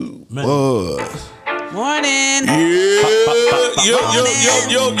Man. Morning. Yeah. Yo.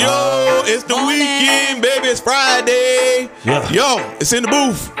 It's the weekend, baby. It's Friday. Yeah. Yo, it's in the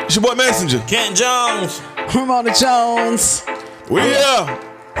booth. It's your boy Messenger. Kent Jones. Ramona Jones. We here.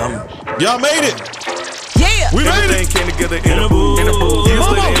 Y'all made it. Yeah. We made Everything it. came together in the booth. Years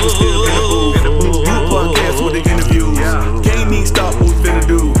later, and we're still in the booth. You podcast with the interviews. Can't even stop what we finna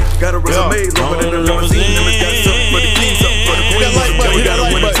do. Got a resume longer than a limousine. Never got something for the king, something for the queen. We got a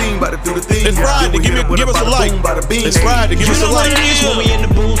winning team, about to do the thing. It's Friday. Give us a like. It's Friday. Give us a like. It is when we in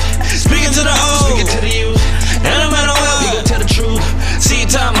the booth. Speaking to the old, speaking to the youth. And no matter what, we gon' tell the truth. See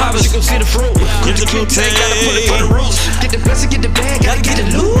time harvest, you gon' see the fruit. Get the fruit tank, gotta put it for the roots. Get the blessing, get the bag, gotta get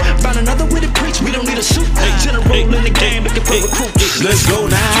it loot. Find another way to preach, we don't need a suit. General in the game, looking for recruits. Let's go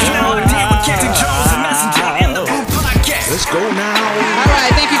now. Let's go now. All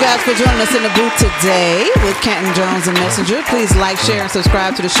right, thank you guys for joining us in the booth today with Kenton Jones and Messenger. Please like, share, and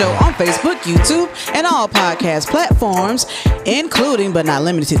subscribe to the show on Facebook, YouTube, and all podcast platforms, including but not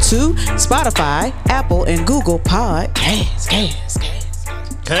limited to Spotify, Apple, and Google Podcasts.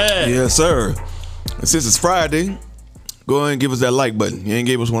 Yes, sir. And since it's Friday, go ahead and give us that like button. You ain't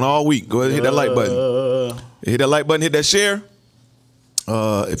gave us one all week. Go ahead and hit that like button. Hit that like button, hit that share.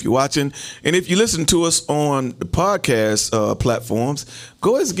 If you're watching, and if you listen to us on the podcast platforms,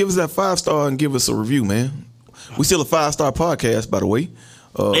 go ahead and give us that 5-star and give us a review, man. We still a 5-star podcast, by the way.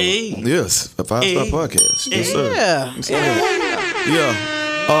 Yes, a 5-star podcast. Yes, sir. Yeah. Yes, sir. Yeah.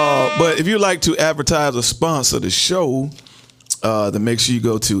 But if you'd like to advertise or sponsor the show, then make sure you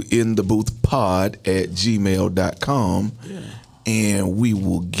go to intheboothpod@gmail.com. Yeah. And we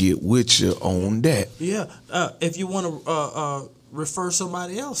will get with you on that. Yeah, if you want to refer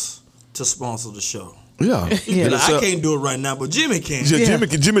somebody else to sponsor the show. Yeah. Yeah. I can't do it right now, but Jimmy can.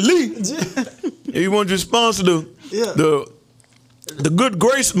 Jimmy Lee. If you want to sponsor the Good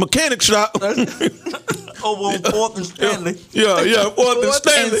Grace Mechanic Shop. Over on 4th and Stanley. Yeah, 4th and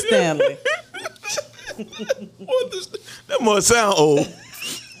Stanley. Stanley. That must sound old.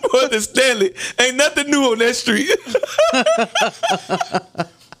 4th and Stanley. Ain't nothing new on that street.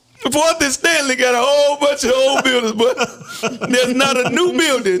 4th and Stanley got a whole bunch of old buildings, but there's not a new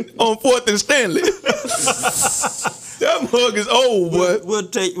building on 4th and Stanley. That mug is old, boy. We'll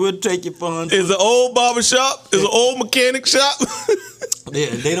take your funds. It's an old barber shop. It's an old mechanic shop.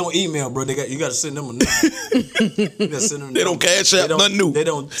 Yeah, they don't email, bro. You got to send them a note. They don't cash out nothing new. They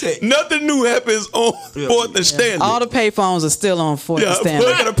don't text. Nothing new happens on 4th and Stanley. All the payphones are still on 4th and Stanley.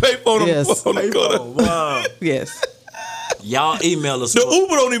 Yeah, I got a payphone Yes. on the corner. Wow. Yes. Y'all email us. The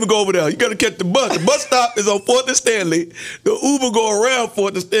Uber don't even go over there. You got to catch the bus. The bus stop is on 4th and Stanley. The Uber go around 4th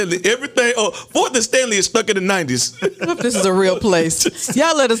and Stanley. Everything. 4th and Stanley is stuck in the 90s. This is a real place.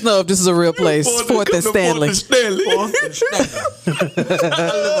 Y'all let us know if this is a real place. 4th and Stanley. 4th and Stanley. 4th and Stanley.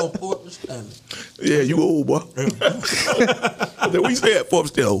 I live on 4th and Stanley. Yeah, you old, boy. We say at 4th and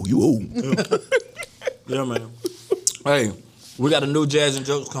Stanley. Oh, you old. Yeah, man. Hey. We got a new Jazz and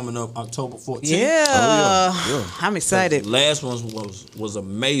Jokes coming up October 14th. Yeah. I'm excited. The last one was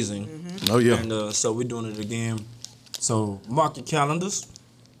amazing. Oh, yeah. And so we're doing it again. So mark your calendars.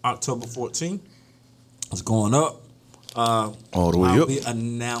 October 14th. It's going up. All the way I'll up. be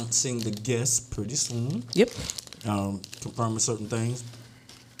announcing the guests pretty soon. Yep. Confirming certain things.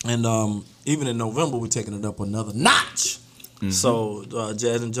 And even in November, we're taking it up another notch. So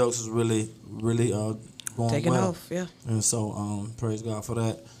Jazz and Jokes is really going Taking well. off, yeah. And so praise God for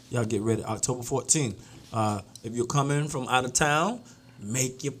that. Y'all get ready. October 14th. If you're coming from out of town,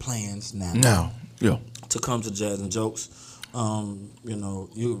 make your plans now. Now, yeah. To come to Jazz and Jokes.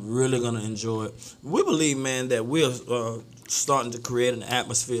 You're really going to enjoy it. We believe, man, that we're starting to create an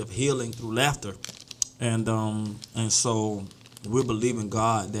atmosphere of healing through laughter. And so we believe in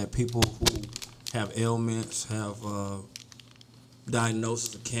God that people who have ailments, have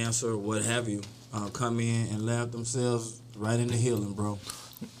diagnosis of cancer, or what have you, come in and laugh themselves right into healing, bro.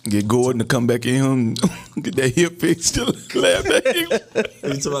 Get Gordon to come back in, get that hip fixed, laugh at him.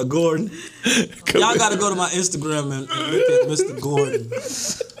 You talking about Gordon? Y'all got to go to my Instagram and look at Mr. Gordon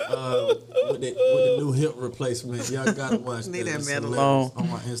with the new hip replacement. Y'all got to watch that. Leave that man alone on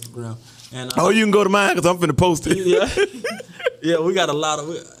my Instagram. And you can go to mine because I'm finna post it. Yeah, we got a lot of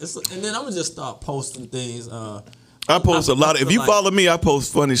and then I'm gonna just start posting things. I post a lot of. If you follow me, I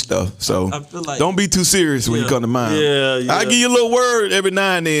post funny stuff. So I feel like, don't be too serious when you come to mine. Yeah. I give you a little word every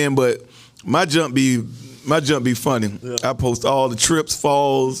now and then, but my jump be funny. Yeah. I post all the trips,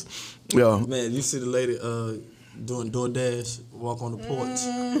 falls. Yeah. Man, you see the lady doing DoorDash, walk on the porch.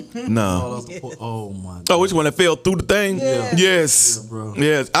 No. Oh my God. Oh, which one that fell through the thing? Yeah. Yes. Yeah, bro.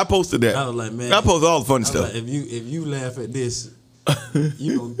 Yes, I posted that. I was like, man. I post all the funny stuff. Like, if you laugh at this,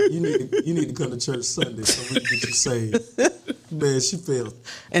 you need to come to church Sunday so we can get you saved. Man, she fell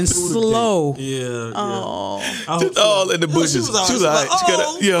And slow. Yeah. Oh. I hope Just all in the bushes. She was all right.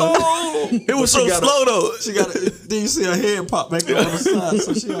 It was so slow though. She got then you see her head pop back up on the side,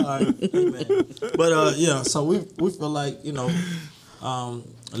 so she all right. Man. But so we feel like,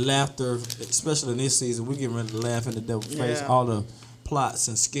 laughter, especially in this season, we getting ready to laugh in the devil's face. All the plots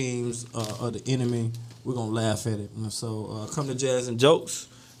and schemes of the enemy, we're gonna laugh at it. And so come to Jazz and Jokes,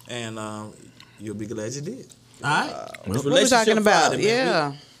 and you'll be glad you did. All right. What are we talking about?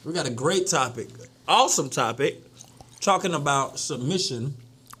 Friday, we got a great topic, awesome topic, talking about submission.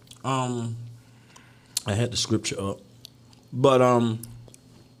 I had the scripture up, but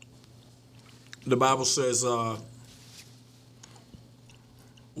the Bible says,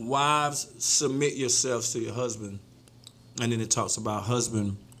 wives, submit yourselves to your husband. And then it talks about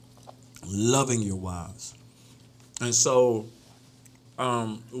husband loving your wives. And so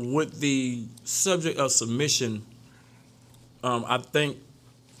with the subject of submission, I think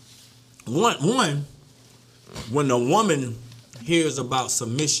one, when a woman hears about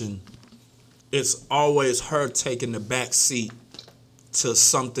submission, it's always her taking the back seat to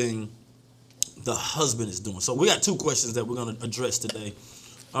something the husband is doing. So we got two questions that we're going to address today.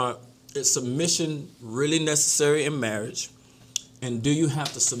 Is submission really necessary in marriage? And do you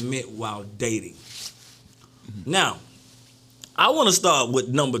have to submit while dating? Mm-hmm. Now, I want to start with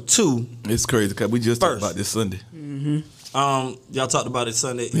number 2. It's crazy because we just talked about this Sunday. Mm-hmm. Y'all talked about it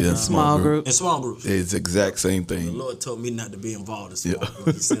Sunday. Yeah, small group. In small groups. It's the exact same thing. The Lord told me not to be involved in small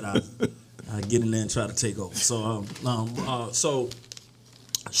groups. He said I'd get in there and try to take over. So, so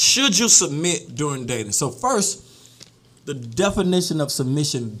should you submit during dating? So first, the definition of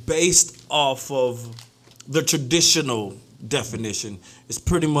submission based off of the traditional definition is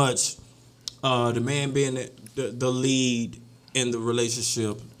pretty much the man being the lead in the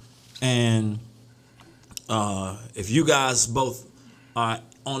relationship, and if you guys both are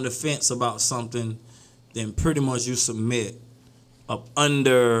on the fence about something, then pretty much you submit up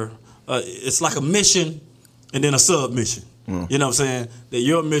under. It's like a mission and then a submission. You know what I'm saying? That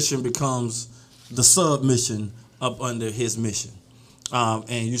your mission becomes the submission up under his mission,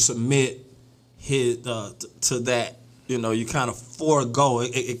 and you submit his to that. You kind of forego.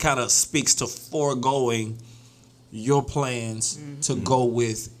 It kind of speaks to foregoing your plans to go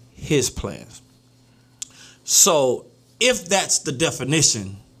with his plans. So if that's the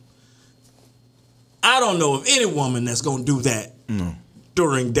definition, I don't know of any woman that's gonna do that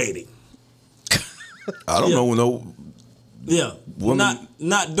during dating. I don't know no. Yeah, woman.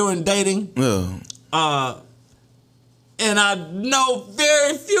 Not during dating. Yeah. And I know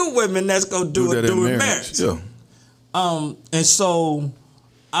very few women that's gonna do it during marriage. Yeah. And so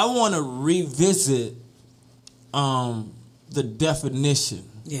I want to revisit the definition.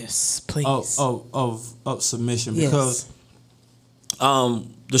 Yes, please. Of submission, because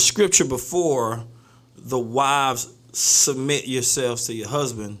the scripture before, the wives submit yourselves to your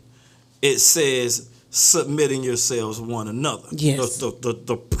husband, it says submitting yourselves one another. Yes.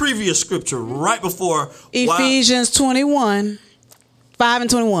 The previous scripture right before Ephesians 21, 5 and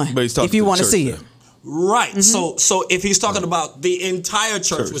 21. If you want to see it. Right. So if he's talking about the entire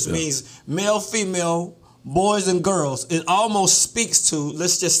church, which means male, female, boys and girls, it almost speaks to,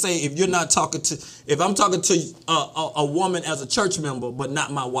 let's just say, if I'm talking to a woman as a church member, but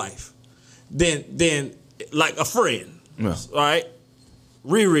not my wife, then like a friend, all right?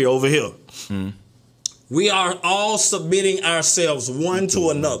 Riri over here. Mm-hmm. We are all submitting ourselves one to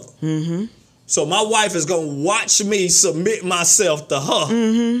another. Mm-hmm. So my wife is going to watch me submit myself to her.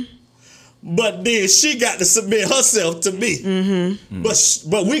 Mm-hmm. But then she got to submit herself to me. Mm-hmm.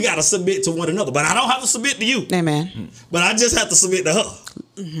 But we got to submit to one another. But I don't have to submit to you. Amen. But I just have to submit to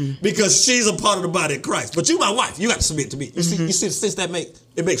her. Because she's a part of the body of Christ. But you my wife. You got to submit to me. You see the sense that makes?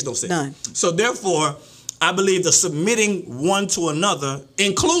 It makes no sense. None. So therefore, I believe the submitting one to another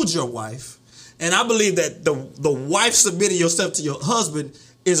includes your wife. And I believe that the wife submitting yourself to your husband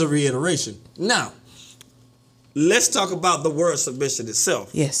is a reiteration. Now, let's talk about the word submission itself.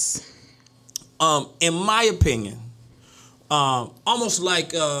 Yes. In my opinion, almost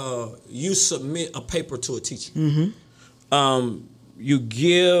like you submit a paper to a teacher. Mm-hmm.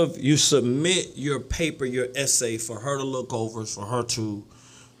 You submit your paper, your essay for her to look over, for her to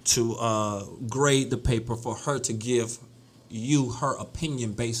grade the paper, for her to give you her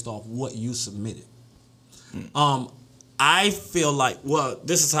opinion based off what you submitted. I feel like,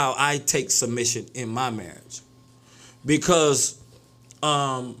 this is how I take submission in my marriage, because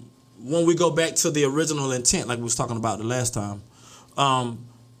when we go back to the original intent, like we was talking about the last time,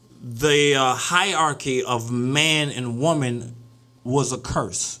 the hierarchy of man and woman was a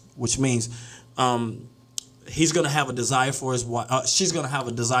curse, which means he's going to have a desire for his wife. She's going to have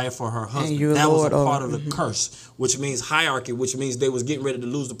a desire for her husband. That was a part of the curse, which means hierarchy, which means they was getting ready to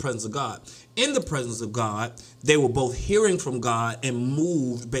lose the presence of God. In the presence of God, they were both hearing from God and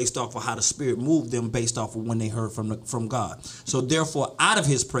moved based off of how the Spirit moved them based off of when they heard from God. So therefore, out of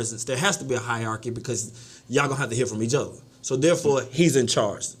his presence, there has to be a hierarchy because y'all going to have to hear from each other. So therefore, he's in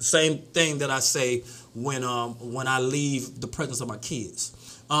charge. Same thing that I say when I leave the presence of my kids.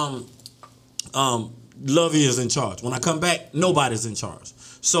 Lovey is in charge. When I come back, nobody's in charge.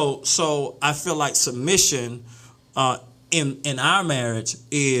 So I feel like submission in our marriage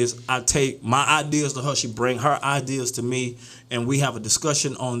is I take my ideas to her, she bring her ideas to me, and we have a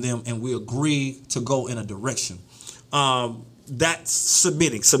discussion on them, and we agree to go in a direction. That's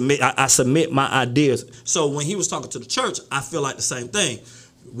submitting. I submit my ideas. So when he was talking to the church, I feel like the same thing.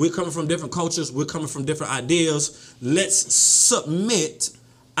 We're coming from different cultures. We're coming from different ideas. Let's submit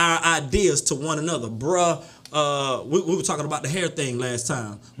our ideas to one another. Bruh, we were talking about the hair thing last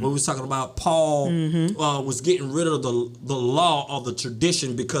time. We were talking about Paul was getting rid of the law or the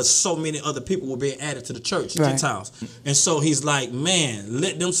tradition because so many other people were being added to the church, Gentiles. And so he's like, man,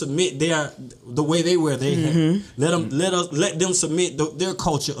 let them submit the way they wear their hair. Let them submit their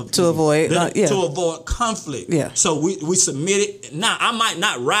culture to avoid conflict. Yeah. So we submit it. Now I might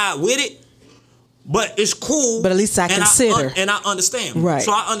not ride with it, but it's cool. But at least I consider. And I understand. Right.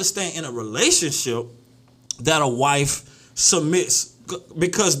 So I understand in a relationship that a wife submits,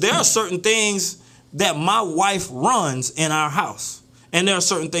 because there are certain things that my wife runs in our house, and there are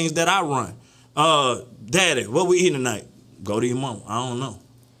certain things that I run. Daddy, what we eating tonight? Go to your mom. I don't know.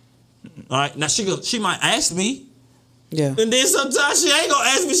 All right. Now she might ask me. Yeah. And then sometimes she ain't gonna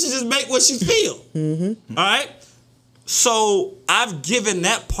ask me. She just make what she feel. All right. So I've given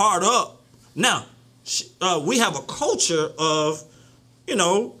that part up. Now we have a culture of,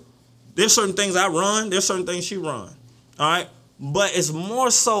 there's certain things I run, there's certain things she run. All right? But it's more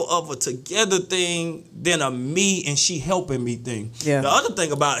so of a together thing than a me and she helping me thing. Yeah. The other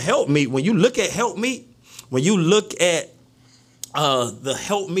thing about help me, when you look at help me, when you look at the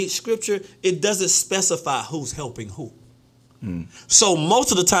help me scripture, it doesn't specify who's helping who. So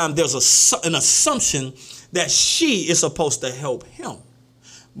most of the time there's an assumption that she is supposed to help him.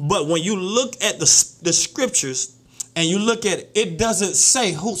 But when you look at the scriptures, and you look at it, it doesn't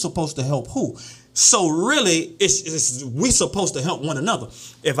say who's supposed to help who. So really, it's we supposed to help one another.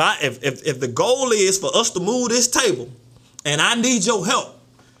 If the goal is for us to move this table, and I need your help,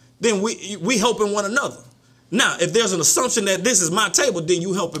 then we helping one another. Now, if there's an assumption that this is my table, then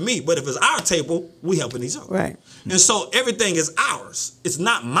you helping me. But if it's our table, we helping each other. Right. And so everything is ours. It's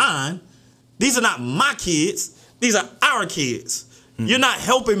not mine. These are not my kids. These are our kids. You're not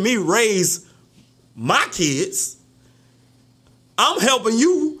helping me raise my kids. I'm helping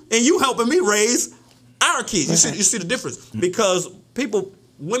you, and you helping me raise our kids. You see the difference? Because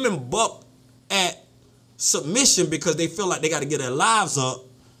women buck at submission because they feel like they got to get their lives up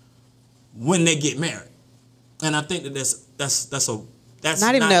when they get married, and I think that's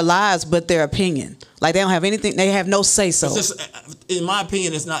not even their lives, but their opinion. Like they don't have anything. They have no say so. In my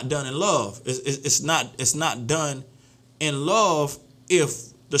opinion, it's not done in love. It's not done in love.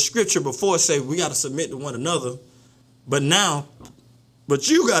 If the scripture before say we got to submit to one another. But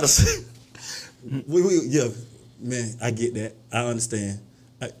you gotta say, yeah, man, I get that. I understand.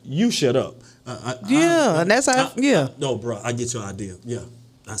 You shut up. And that's how. No, bro, I get your idea. Yeah,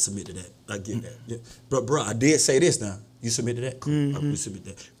 I submit to that. I get that. Yeah. But bro, I did say this now. You submit to that? Cool. We submit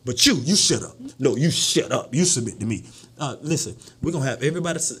to that. But you shut up. No, you shut up. You submit to me. Listen, we're gonna have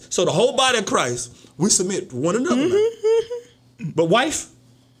everybody. So the whole body of Christ, we submit to one another. But wife,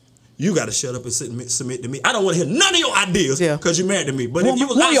 you got to shut up and submit to me. I don't want to hear none of your ideas because you're married to me. But if you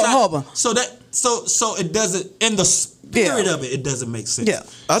was outside, so it doesn't, in the spirit of it doesn't make sense. Yeah,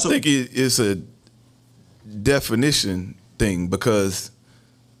 I think it's a definition thing, because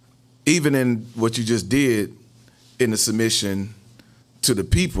even in what you just did in the submission to the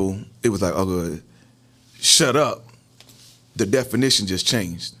people, it was like, oh, good, shut up. The definition just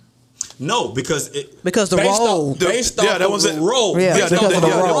changed. No, because the role. Based off the role. Yeah, because of the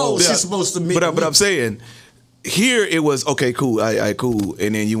role. She's supposed to meet. But I'm saying, here it was, okay, cool, I cool.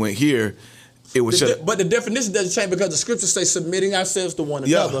 And then you went here, it was shut. But the definition doesn't change because the scriptures say submitting ourselves to one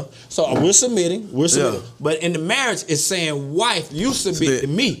another. So we're submitting. But in the marriage, it's saying, wife, you submit to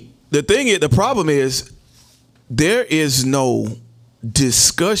me. The problem is, there is no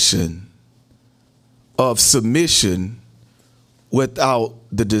discussion of submission without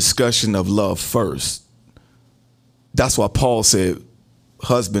the discussion of love first. That's why Paul said,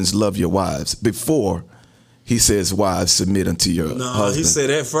 husbands, love your wives, before he says, wives, submit unto your husband. He said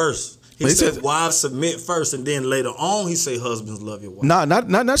that first. He says, said, wives, submit first, and then later on, he say, husbands, love your wife. Nah,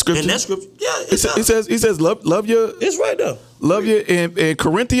 not scripture. And that scripture, yeah, he says, love your. It's right there. Love you in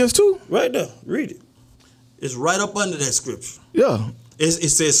Corinthians too. Right there. Read it. It's right up under that scripture. Yeah. It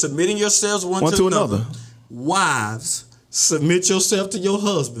says, submitting yourselves one to another. Wives, submit yourself to your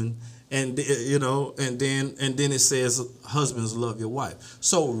husband, and and then it says, husbands, love your wife.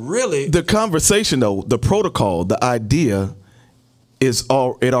 So really, the conversation though, the protocol, the idea it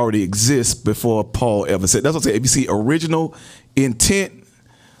already exists before Paul ever said. That's what I'm saying. If you see original intent,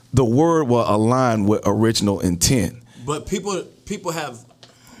 the word will align with original intent. But people have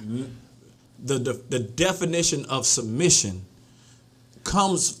the definition of submission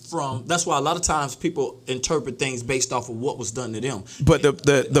comes from. That's why a lot of times people interpret things based off of what was done to them. But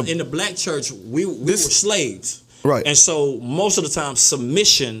in the black church, we were slaves, right? And so most of the time,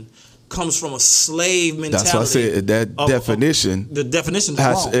 submission comes from a slave mentality. That's why I said that definition. The definition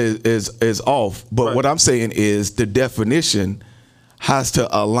is off. But right. What I'm saying is the definition has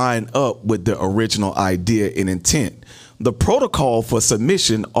to align up with the original idea and intent. The protocol for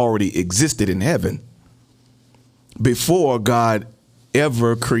submission already existed in heaven before God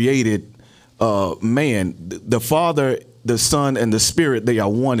ever created man. The Father, the Son, and the Spirit, they are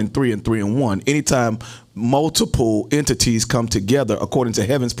one and three and three and one. Anytime multiple entities come together according to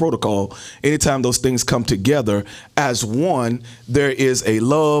heaven's protocol, anytime those things come together as one, there is a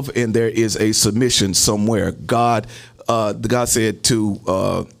love and there is a submission somewhere. God said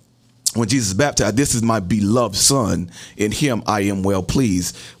to when Jesus baptized, this is my beloved son, in him I am well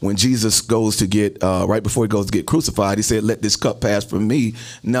pleased. When Jesus goes to get, right before he goes to get crucified, he said, let this cup pass from me.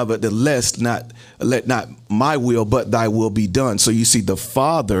 Nevertheless, let not my will, but thy will be done. So you see the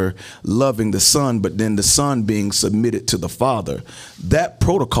Father loving the Son, but then the Son being submitted to the Father. That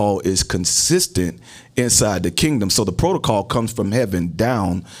protocol is consistent inside the kingdom. So the protocol comes from heaven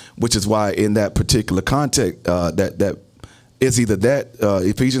down, which is why in that particular context, that it's either that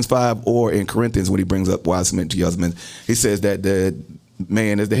Ephesians 5 or in Corinthians when he brings up wives submit to your husbands, he says that the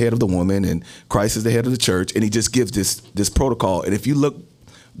man is the head of the woman and Christ is the head of the church, and he just gives this protocol. And if you look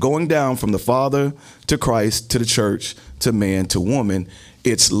going down from the Father to Christ to the church to man to woman,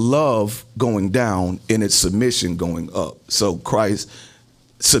 it's love going down and it's submission going up. So Christ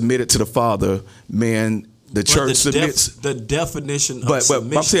submitted to the Father, man. The church submits. The definition of but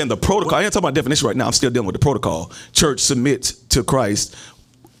submission. I'm saying the protocol. I ain't talking about definition right now. I'm still dealing with the protocol. Church submits to Christ.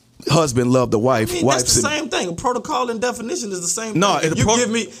 Husband love the wife. That's the same thing. A protocol and definition is the same thing. If you give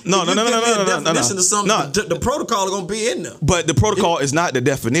me definition of something, the protocol is going to be in there. But the protocol is not the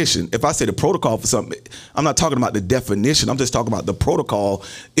definition. If I say the protocol for something, I'm not talking about the definition. I'm just talking about the protocol.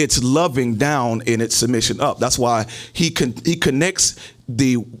 It's loving down and it's submission up. That's why he connects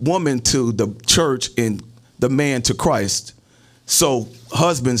the woman to the church and the man to Christ. So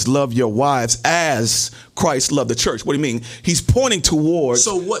husbands, love your wives as Christ loved the church. What do you mean? He's pointing towards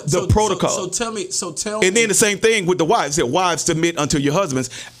the protocol. So tell me. And then the same thing with the wives. That wives submit unto your husbands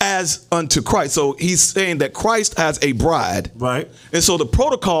as unto Christ. So he's saying that Christ has a bride. Right. And so the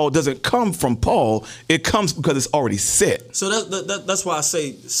protocol doesn't come from Paul. It comes because it's already set. So that's why I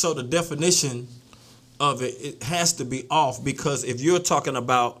say, so the definition of it has to be off, because if you're talking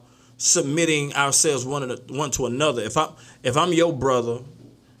about submitting ourselves one to another. If I'm your brother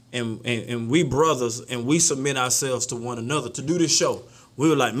and we brothers and we submit ourselves to one another to do this show, we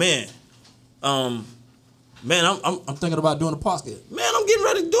were like, man, I'm thinking about doing a podcast. Man, I'm getting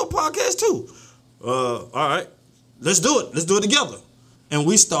ready to do a podcast too. All right, let's do it. Let's do it together. And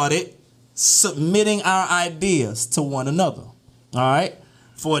we started submitting our ideas to one another. All right,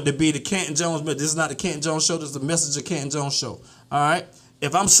 for it to be the Canton Jones. This is not the Canton Jones show. This is the Messenger Canton Jones show. All right.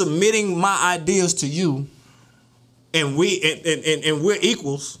 If I'm submitting my ideas to you, and we're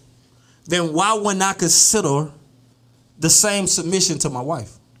equals, then why wouldn't I consider the same submission to my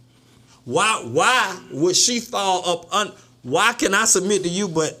wife? Why would she fall up? Why can I submit to you,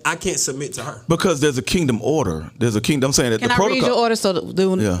 but I can't submit to her? Because there's a kingdom order. There's a kingdom. I'm saying that can the protocol. Can I read your order so that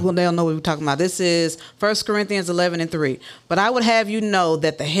they'll know what we're talking about? This is 1 Corinthians 11:3. But I would have you know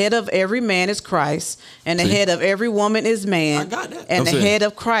that the head of every man is Christ, and the head of every woman is man. I got that. And the head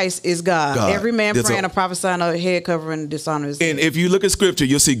of Christ is God. Every man There's praying or prophesying or head covering dishonor his head. And if you look at Scripture,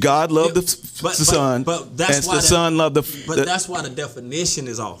 you'll see God loved the Son, but that's and why the Son loved the. But that's why the definition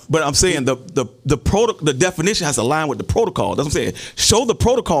is off. But I'm saying the definition has to align with the protocol. That's what I'm saying. Show the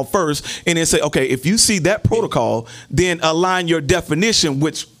protocol first, and then say, okay, if you see that protocol, then align your definition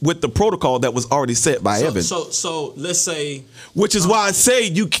with the protocol that was already set by heaven. So let's say, which is why I say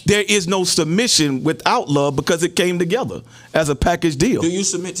there is no submission without love, because it came together as a package deal. Do you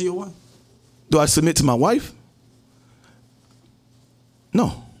submit to your wife? Do I submit to my wife?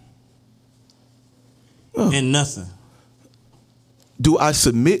 No. And nothing. Do I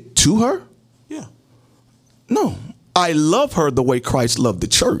submit to her? Yeah. No. I love her the way Christ loved the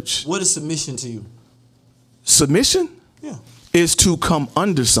church. What is submission to you? Submission? Yeah. Is to come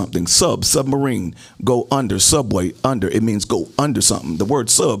under something. Submarine, go under. Subway, under. It means go under something. The word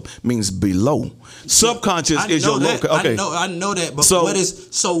sub means below. Subconscious is your local. Okay, I know that. But So-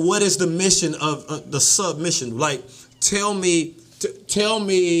 what is the mission of the submission? Like, tell me. Tell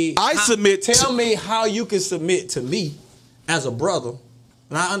me how you can submit to me as a brother.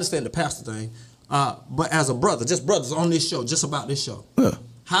 And I understand the pastor thing, but as a brother, just brothers on this show, just about this show. Yeah.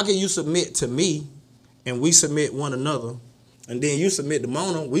 How can you submit to me, and we submit one another? And then you submit to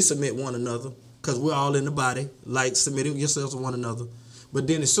Mona, we submit one another, because we're all in the body, like submitting yourselves to one another. But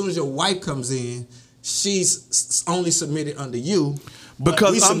then as soon as your wife comes in, she's only submitted under you,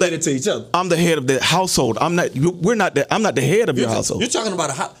 Because we submitted to each other. I'm the head of the household. I'm not the head of your household. You're talking about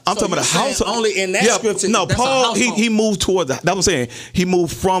a house. I'm talking about a household. Only in that scripture. No, that's Paul, a he moved toward that's what I'm saying. He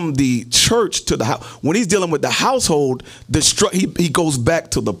moved from the church to the house. When he's dealing with the household, he goes back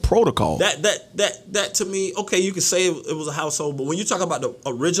to the protocol. That to me, okay, you can say it was a household, but when you talk about the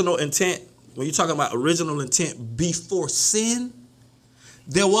original intent, before sin,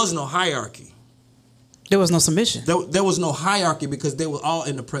 there was no hierarchy. There was no submission. There was no hierarchy because they were all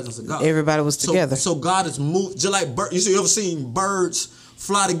in the presence of God. Everybody was together. So God is moved just like birds. You ever seen birds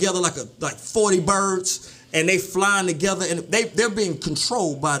fly together like 40 birds, and they flying together, and they're being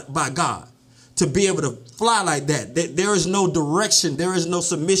controlled by God to be able to fly like that. There is no direction. There is no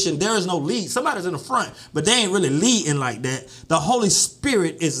submission. There is no lead. Somebody's in the front, but they ain't really leading like that. The Holy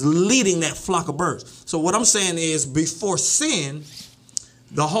Spirit is leading that flock of birds. So what I'm saying is, before sin,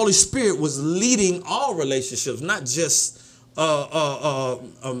 the Holy Spirit was leading all relationships, not just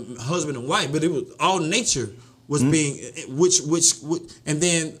husband and wife, but it was all nature was being, which, and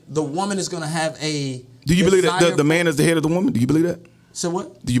then the woman is going to have a. Do you believe that the man is the head of the woman? Do you believe that? So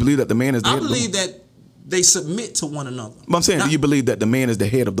what? Do you believe that the man is the head of the woman? I believe that they submit to one another. But I'm saying, do you believe that the man is the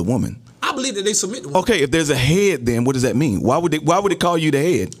head of the woman? I believe that they submit to one Okay, if there's a head, then what does that mean? Why would it call you the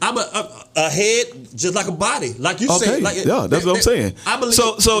head? I'm a head, just like a body, like you Okay, said. Like, yeah, that's what I'm saying. I believe.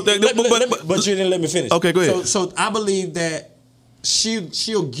 But you didn't let me finish. Okay, go ahead. So I believe that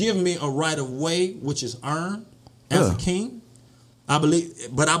she'll give me a right of way, which is earned as a king. I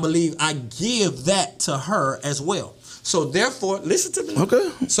believe I give that to her as well. So therefore, listen to me. Okay.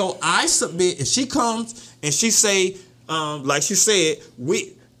 So I submit. If she comes and she say, like she said,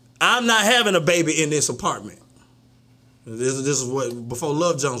 I'm not having a baby in this apartment. This is what, before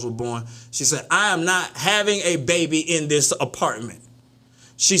Love Jones was born, she said, I am not having a baby in this apartment.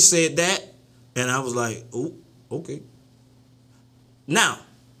 She said that, and I was like, oh, okay. Now,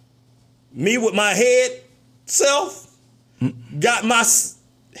 me with my head self, got my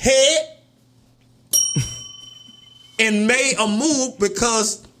head and made a move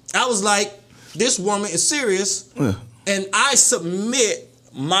because I was like, this woman is serious, and I submit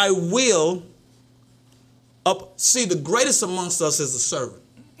my will up. See, the greatest amongst us is the servant.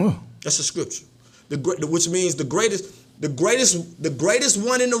 That's the scripture. Which means the greatest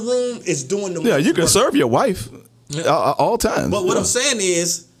one in the room is doing the most. Yeah, you can serve your wife all times. But what I'm saying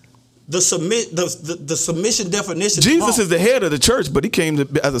is, the submission definition. Jesus is the head of the church, but he came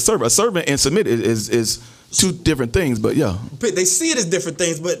as a servant. A servant and submit is two different things, but yeah. They see it as different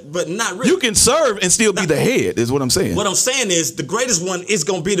things, but not really. You can serve and still be the head, is what I'm saying. What I'm saying is the greatest one is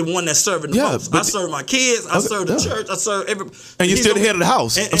going to be the one that's serving the most. I serve my kids, I serve the church, I serve everybody. And you're still the head of the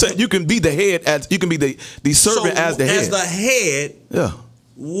house. I'm saying you can be the head you can be the servant as the head. As the head, yeah.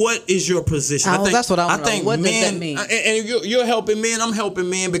 What is your position? That's what I want to know. What does that mean? And you're helping men, I'm helping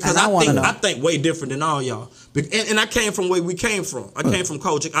men because I think way different than all y'all. And I came from where we came from. I came from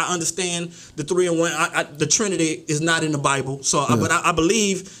Kojic. I understand the 3-in-1. The Trinity is not in the Bible. So, but I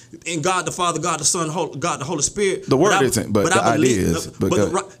believe in God the Father, God the Son, God the Holy Spirit. The word isn't, but the idea is. But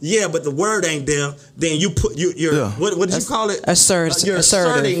the word ain't there. Then you put what did you call it? You're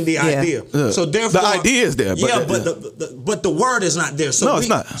asserting the idea. Yeah. So therefore, the idea is there. But the word is not there. So no, it's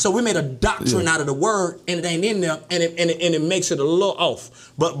not. So we made a doctrine out of the word, and it ain't in there, and it makes it a little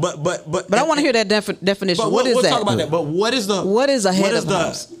off. But I want to hear that definition. What is we'll that? Talk about that. But what is a head of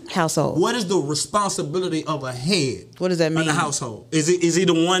the household? What is the responsibility of a head? What does that mean? In the household, is he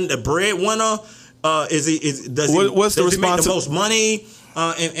the one, the breadwinner? Does he make the most money?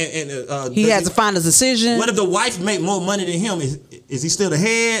 He has to find a decision. What if the wife make more money than him? Is he still the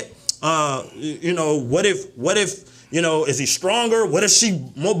head? What if is he stronger? What if she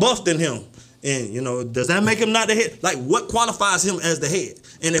more buff than him? And does that make him not the head? Like, what qualifies him as the head?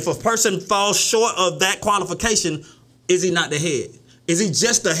 And if a person falls short of that qualification, is he not the head? Is he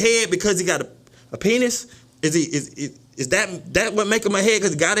just the head because he got a penis? Is that what make him a head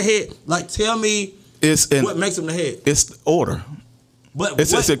because he got a head? Like, tell me what makes him the head? It's order. But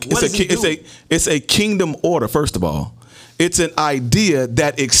it's a kingdom order. First of all, it's an idea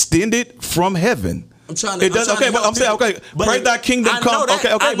that extended from heaven. I'm trying to. I'm saying, pray thy kingdom come.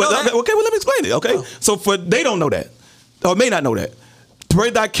 Okay, well, let me explain it. Okay, so they don't know that, or may not know that. Pray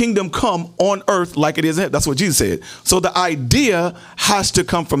thy kingdom come on earth like it is in heaven. That's what Jesus said. So the idea has to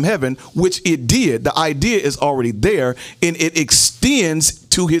come from heaven, which it did. The idea is already there, and it extends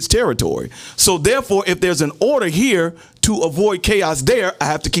to his territory. So therefore, if there's an order here to avoid chaos there, I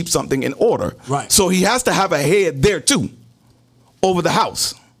have to keep something in order. Right. So he has to have a head there too, over the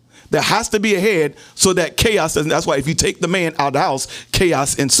house. There has to be a head so that chaos doesn't. That's why if you take the man out of the house,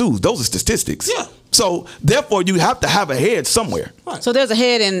 chaos ensues. Those are statistics. Yeah. So therefore, you have to have a head somewhere. Right. So there's a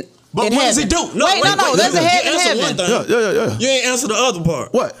head in. But in what heaven. does he do? No. There's a head in heaven. Yeah. You ain't answer the other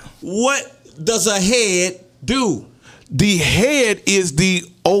part. What? What does a head do? The head is the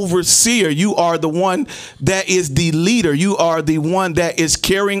overseer. You are the one that is the leader. You are the one that is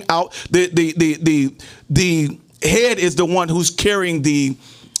carrying out the head is the one who's carrying the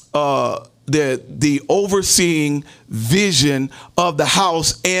overseeing vision of the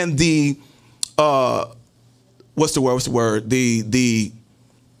house and the what's the word? The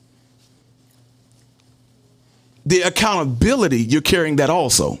accountability. You're carrying that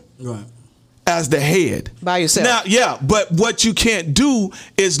also. Right. As the head. By yourself. Now, yeah, but what you can't do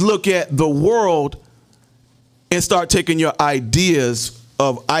is look at the world and start taking your ideas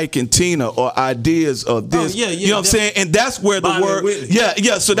of Ike and Tina or ideas of this. Yeah, you know what I'm saying? And that's where the word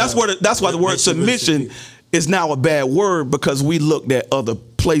so that's why the word submission is now a bad word, because we looked at other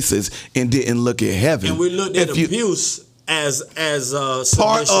places and didn't look at heaven. And we looked at abuse as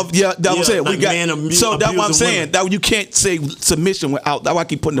part of that was it. Like we got so that's what I'm saying. That you can't say submission without. That's why I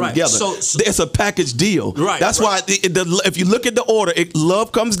keep putting them together. So it's a package deal. Right. That's why if you look at the order,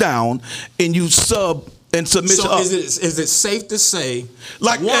 love comes down and you sub and submission up. So is it safe to say,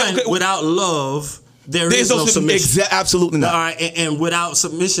 like, without love there is no submission? Absolutely not. All right, and without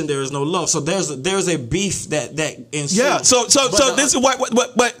submission there is no love. So there's a beef that ensues. Yeah. So this is what.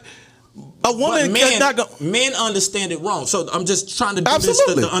 A woman men understand it wrong. So I'm just trying to do this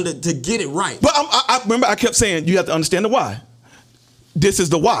to get it right. But I remember I kept saying you have to understand the why. This is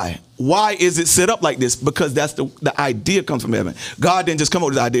the why. Why is it set up like this? Because that's the idea comes from heaven. God didn't just come up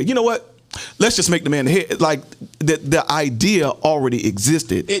with the idea. You know what? Let's just make the man the head. Like the idea already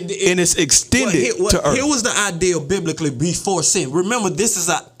existed and it's extended to earth. Here was the idea biblically before sin. Remember, this is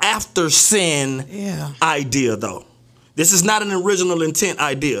an after sin idea, though. This is not an original intent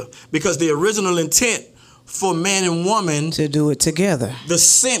idea, because the original intent for man and woman to do it together.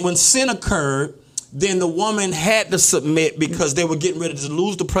 When sin occurred, then the woman had to submit because they were getting ready to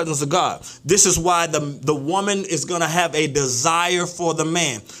lose the presence of God. This is why the woman is going to have a desire for the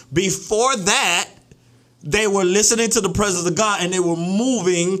man. Before that, they were listening to the presence of God and they were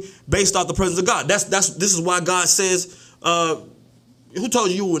moving based off the presence of God. This is why God says, who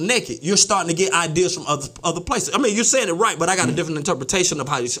told you were naked? You're starting to get ideas from other places. I mean, you're saying it right, but I got a different interpretation of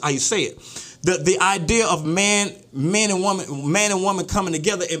how you say it. The idea of man and woman coming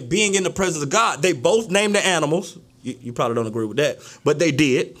together and being in the presence of God. They both named the animals. You probably don't agree with that, but they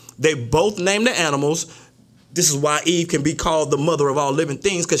did. They both named the animals. This is why Eve can be called the mother of all living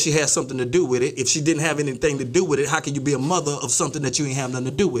things, because she has something to do with it. If she didn't have anything to do with it, how can you be a mother of something that you ain't have nothing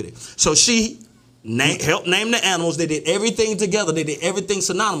to do with it? So she helped name the animals. They did everything together. They did everything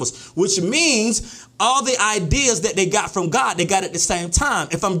synonymous, which means all the ideas that they got from God, they got at the same time.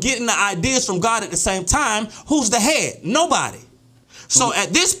 If I'm getting the ideas from God at the same time, who's the head? Nobody. So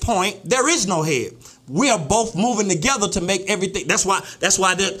at this point, there is no head. We are both moving together to make everything. That's why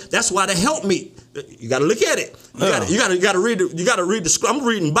the help me. You got to look at it. You got to read the script. I'm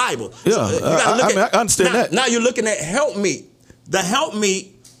reading Bible. Yeah, so I understand that. Now you're looking at help me. The help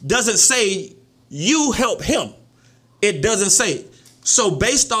me doesn't say you help him. It doesn't say. So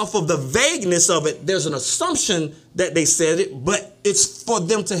based off of the vagueness of it, there's an assumption that they said it, but it's for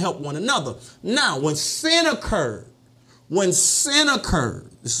them to help one another. Now, when sin occurred,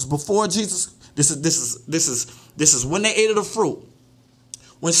 this is before Jesus. This is when they ate of the fruit.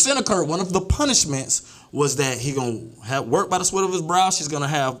 When sin occurred, one of the punishments was that he gonna have work by the sweat of his brow. She's gonna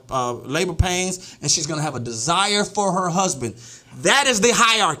have labor pains, and she's gonna have a desire for her husband. That is the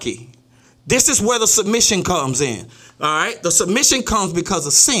hierarchy. This is where the submission comes in. All right, the submission comes because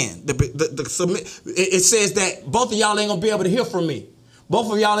of sin. It says that both of y'all ain't gonna be able to hear from me. Both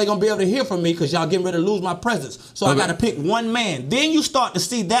of y'all ain't gonna be able to hear from me because y'all getting ready to lose my presence. So I got to pick one man. Then you start to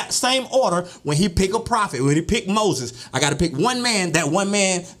see that same order when he pick a prophet, when he pick Moses. I got to pick one man. That one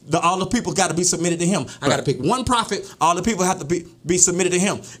man, all the people got to be submitted to him. I got to pick one prophet. All the people have to be submitted to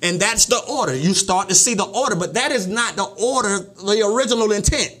him. And that's the order. You start to see the order, but that is not the order, the original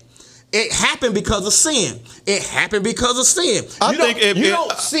intent. It happened because of sin. It happened because of sin. I think you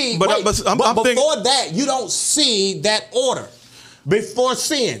don't see. But before that, you don't see that order. Before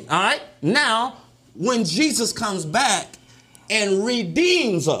sin, all right? Now, when Jesus comes back and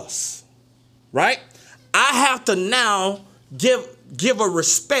redeems us, right? I have to now give a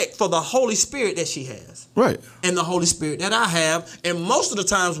respect for the Holy Spirit that she has. Right. And the Holy Spirit that I have. And most of the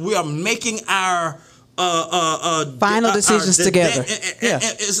times we are making our final decisions together.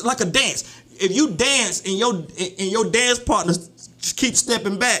 It's like a dance. If you dance and your dance partner keep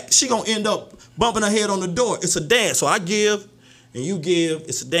stepping back, she gonna end up bumping her head on the door. It's a dance. So I give and you give.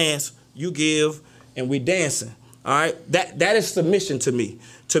 It's a dance. You give and we dancing. All right. That is submission to me.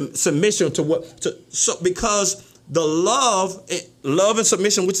 To submission to what? Because the love and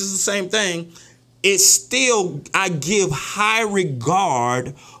submission, which is the same thing, it's still I give high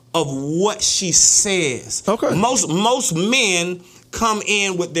regard of what she says. Okay. Most men come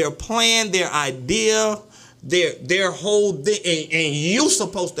in with their plan, their idea, their whole thing, and you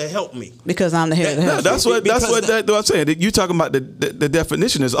supposed to help me because I'm the head of the house. That's what I'm saying. You talking about the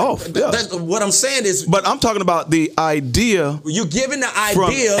definition is off. That's what I'm saying is. But I'm talking about the idea. You're giving the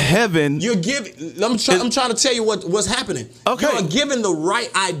idea from heaven. You're giving. I'm trying to tell you what's happening. Okay. You're giving the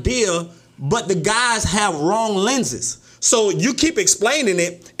right idea, but the guys have wrong lenses. So you keep explaining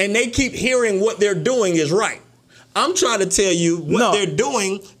it, and they keep hearing what they're doing is right. I'm trying to tell you what they're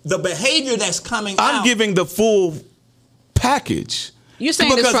doing, the behavior that's coming out. I'm giving the full package. You're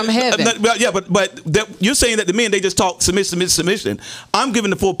saying this from heaven. But you're saying that the men, they just talk submission. I'm giving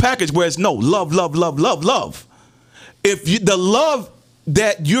the full package where it's love. If the love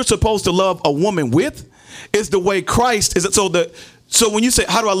that you're supposed to love a woman with is the way Christ is. So when you say,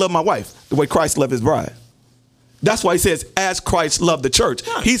 how do I love my wife? The way Christ loved his bride. That's why he says, as Christ loved the church.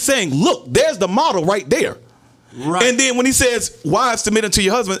 Right. He's saying, look, there's the model right there. Right. And then when he says, wives, submit unto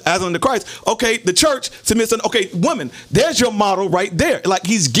your husband as unto Christ, okay, the church submits unto, okay, women, there's your model right there. Like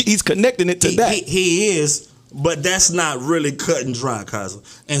he's connecting it to that. He is, but that's not really cut and dry, Kaiser.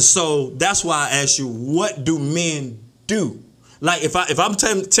 And so that's why I asked you, what do men do? Like if I'm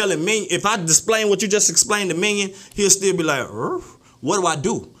telling Minion, if I explain what you just explained to Minion, he'll still be like, what do I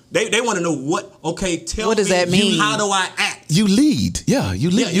do? They want to know what does that mean? How do I act? You lead. Yeah, you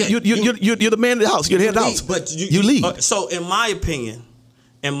lead. Yeah. You're the man of the house. You're the head of the house. But you lead. So in my opinion,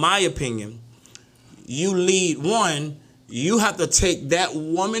 you lead. One, you have to take that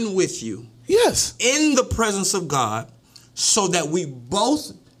woman with you. Yes. In the presence of God, so that we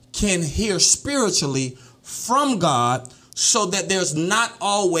both can hear spiritually from God, so that there's not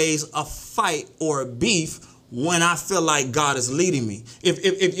always a fight or a beef when I feel like God is leading me.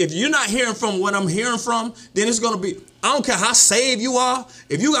 If you're not hearing from what I'm hearing from, then it's going to be, I don't care how saved you are.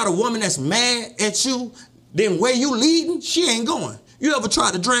 If you got a woman that's mad at you, then where you leading, she ain't going. You ever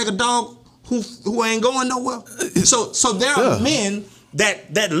tried to drag a dog who ain't going nowhere? So there are men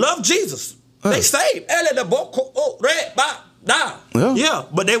that love Jesus. They saved. Yeah,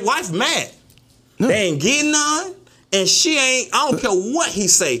 but their wife mad. Yeah. They ain't getting none, and she ain't, I don't care what he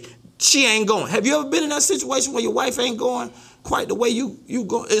say. She ain't going. Have you ever been in that situation where your wife ain't going quite the way you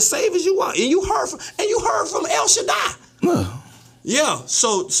go, as safe as you are? And you heard from El Shaddai. Yeah.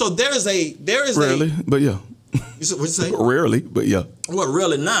 So there is rarely, but yeah. You said what you say? Rarely, but yeah. Well,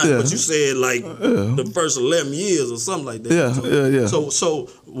 really not. Yeah. But you said like the first 11 years or something like that. Yeah. So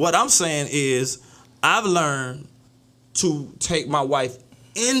what I'm saying is, I've learned to take my wife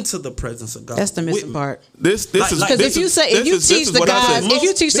into the presence of God. That's the missing part. This is because if you teach the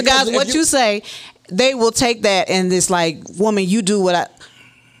guys what you say, they will take that and it's like, woman, you do what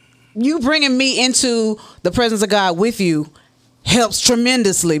you bringing me into the presence of God with you helps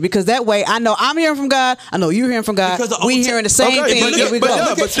tremendously, because that way I know I'm hearing from God, I know you're hearing from God, we hearing the same thing.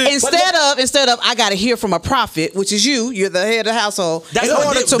 Instead of I got to hear from a prophet, which is you're the head of the household. That's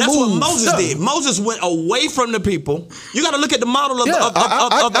what Moses did. Moses went away from the people. You got to look at the model of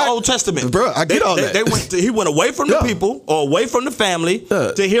the Old Testament. Bro, I get all that. He went away from the people or away from the family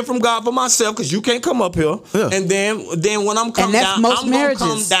to hear from God for myself, because you can't come up here. And then when I'm coming down, I'm going to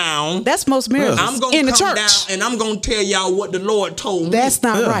come down. That's most marriages I'm going in to the come church. down and I'm going to tell y'all what the Lord told me. That's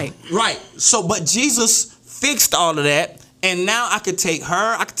not right. Right. So, but Jesus fixed all of that, And now I could take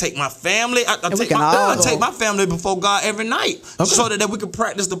her, I could take my family, I take my family before God every night, so that we can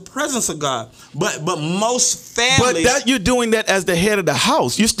practice the presence of God. But most families, but you're doing that as the head of the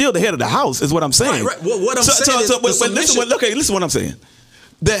house. You're still the head of the house, is what I'm saying. Right. Well, what I'm saying is, listen to what I'm saying.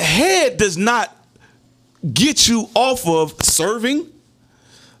 The head does not get you off of serving,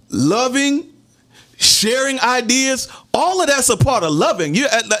 loving, sharing ideas. All of that's a part of loving. You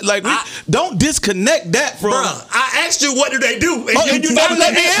don't disconnect that from. Bruh, I asked you what do they do, and you never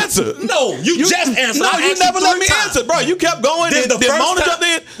let me answer. No, you just answered. No, you never let me answer, bro. You kept going. This is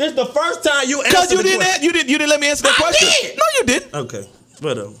the first time you answered. Because you didn't let me answer that question. Did. No, you didn't. Okay,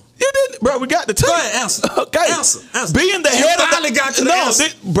 whatever. You didn't, bro. We got the time. Go ahead, answer. Okay, answer. Being the head of finally got to the answer.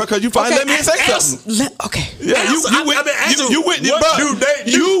 Bro, because you finally let me say something. Okay. Yeah, you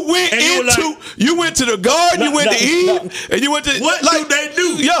went to the garden, you went to Eve, and you went to what do they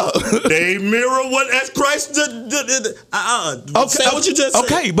do? Yeah, they mirror what as Christ did. Say what you just said.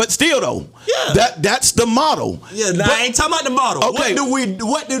 Okay, but still though, that's the model. Yeah, I ain't talking about the model. Okay,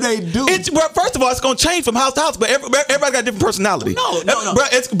 what do they do? First of all, it's gonna change from house to house, but everybody got a different personality. No.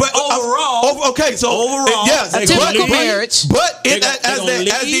 But overall, yes, a typical marriage. But as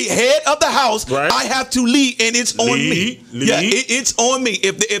the head of the house, right. I have to lead, and it's on me. Yeah, it's on me.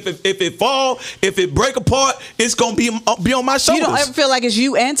 If it fall, if it break apart, it's gonna be on my shoulders. You don't ever feel like it's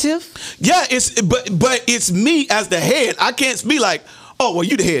you and Tiff? Yeah, but it's me as the head. I can't be like, oh, well,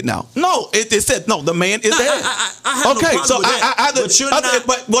 you the head now. No, it said no. The man is the head. I have okay, no so with that.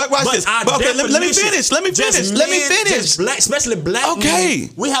 but watch this. Okay, let me finish. Let me finish. Especially black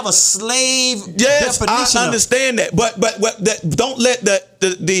men. We have a slave definition. I understand that, but don't let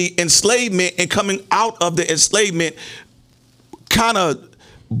the enslavement and coming out of the enslavement kind of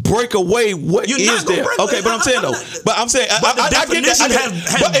break away what You're is there. Okay, but I'm saying though. But I'm saying but the definition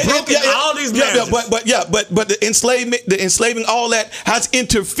has broken all these marriages. But the enslaving, all that has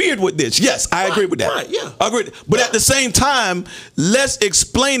interfered with this. Yes, I agree with that. Right, yeah. I agree. But at the same time, let's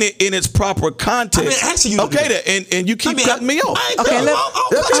explain it in its proper context. Actually, and you keep cutting me off. Okay,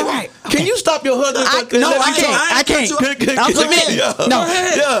 all right. Can you stop your husband? I can't. I'm submitting. No.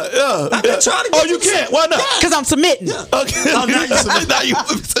 Yeah. I've been trying to get you can't. Why not? Because I'm submitting. Okay. Now you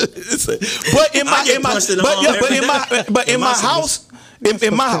submitting. But in my house,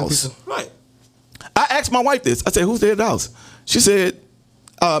 right. I asked my wife this. I said, "Who's the head of the house?" She said,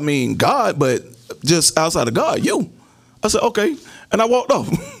 "I mean, God, but just outside of God, you." I said, "Okay," and I walked off.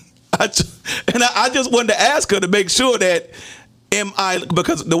 I just wanted to ask her to make sure that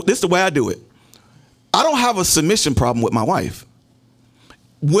because this is the way I do it. I don't have a submission problem with my wife.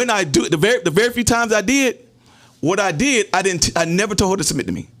 When I do it, the very few times I did. What I did, I never told her to submit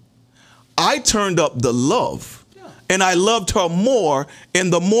to me. I turned up the love, and I loved her more.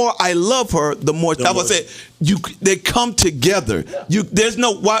 And the more I love her, the more I would say they come together. You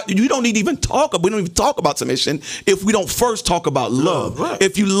don't need to even talk. We don't even talk about submission if we don't first talk about love. Right.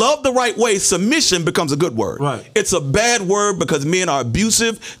 If you love the right way, submission becomes a good word. Right. It's a bad word because men are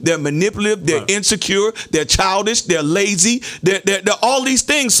abusive, they're manipulative, they're insecure, they're childish, they're lazy, they're all these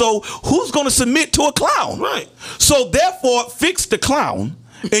things. So who's going to submit to a clown? Right. So therefore, fix the clown.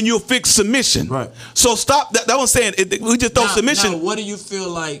 And you'll fix submission. Right. So stop that. That was saying we just throw submission. Now, what do you feel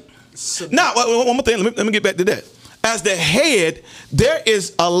like? Now, one more thing. Let me get back to that. As the head, there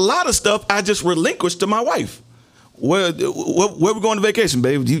is a lot of stuff I just relinquished to my wife. Where we going on vacation,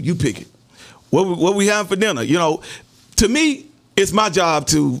 babe? You pick it. What we having for dinner? You know, to me, it's my job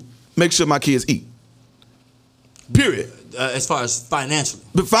to make sure my kids eat. Period. As far as financially,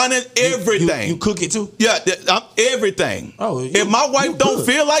 but finance everything. You cook it too. Yeah, everything. Oh, if my wife don't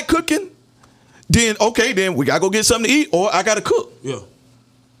feel like cooking, then we gotta go get something to eat, or I gotta cook. Yeah.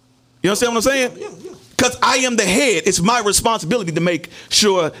 You understand what I'm saying? Yeah. Because I am the head. It's my responsibility to make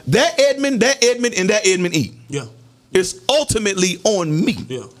sure that Edmund, and that Edmund eat. Yeah. It's ultimately on me.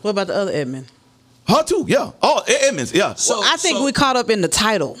 Yeah. What about the other Edmund? Her too. Yeah. All Edmonds. Yeah. So I think we caught up in the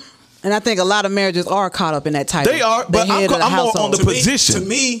title. And I think a lot of marriages are caught up in that title. They are, but I'm more on the position. To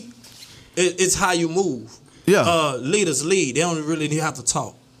me, it's how you move. Yeah. Leaders lead. They don't really have to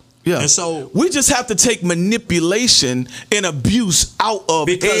talk. Yeah. And so we just have to take manipulation and abuse out of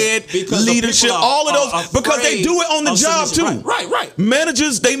leadership, all of those, because they do it on the job too. Right.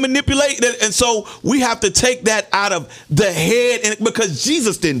 Managers, they manipulate that, and so we have to take that out of the head, and because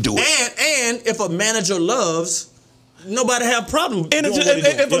Jesus didn't do it. And if a manager loves, nobody have a problem. And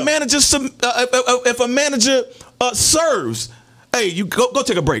if a manager serves, Hey, you go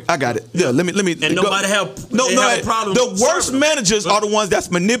take a break. I got it. Yeah, let me. And nobody have a problem. The worst managers are the ones that's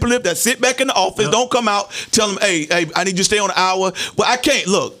manipulative, that sit back in the office, don't come out, tell them, hey, I need you to stay on an hour. Well, I can't.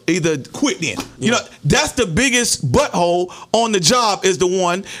 Look, either quit then. You know, that's the biggest butthole on the job is the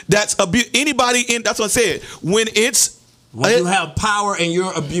one that's anybody in. That's what I said. When you have power and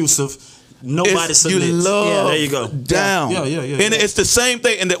you're abusive, nobody submits. You love there you go. down. Yeah. And it's the same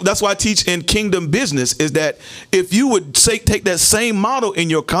thing, and that's why I teach in kingdom business is that if you would take that same model in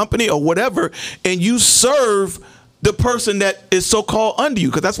your company or whatever, and you serve the person that is so called under you,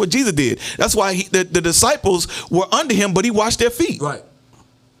 because that's what Jesus did. That's why the disciples were under him, but he washed their feet.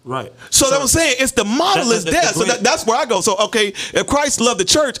 Right. So that's what I'm saying. It's the model is there. So that's where I go. So, okay, if Christ loved the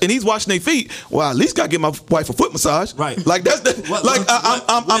church and he's washing their feet, well, at least got to get my wife a foot massage. Right. Like, that's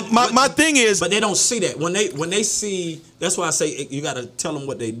my thing is. But they don't see that. When they see, that's why I say you got to tell them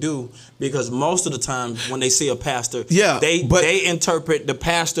what they do, because most of the time when they see a pastor, they interpret the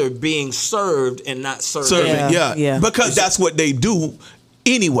pastor being served and not serving. Yeah. Because that's what they do.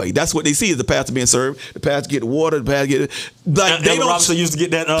 Anyway, that's what they see is the pastor being served. The pastor get the water. The pastor get like they don't. Robinson used to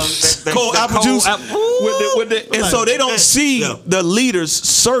get that cold apple juice and so they don't see the leaders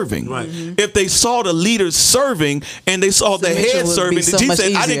serving. Right. If they saw the leaders serving and they saw the head serving, Jesus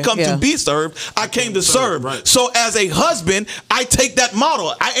said, "I didn't come to be served. I came to serve." Right. So as a husband, I take that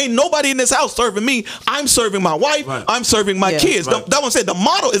model. I ain't nobody in this house serving me. I'm serving my wife. Right. I'm serving my kids. Right. That one said the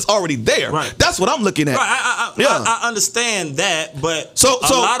model is already there. Right. That's what I'm looking at. Right. I understand that, but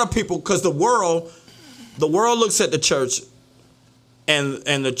a lot of people, because the world looks at the church,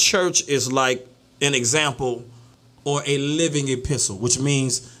 and the church is like an example or a living epistle, which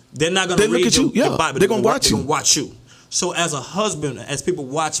means they're not going to read the Bible. They're going to watch you. They're going to watch you. So as a husband, as people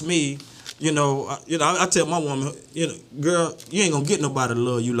watch me, I tell my woman, girl, you ain't gonna get nobody to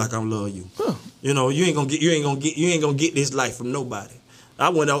love you like I'm love you. Huh. You ain't gonna get this life from nobody.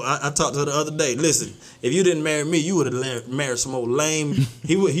 I talked to her the other day. Listen, if you didn't marry me, you would have married some old lame.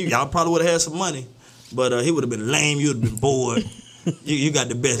 Y'all probably would have had some money, but he would have been lame. You would have been bored. You got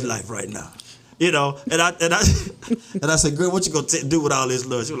the best life right now, and I said, girl, what you gonna do with all this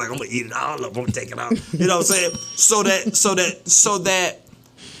love? She was like, I'm gonna eat it all up. I'm gonna take it out. You know what I'm saying? So that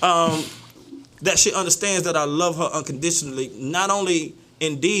that she understands that I love her unconditionally, not only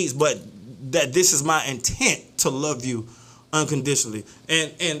in deeds, but that this is my intent to love you unconditionally.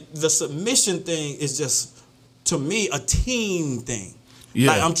 And the submission thing is just, to me, a team thing.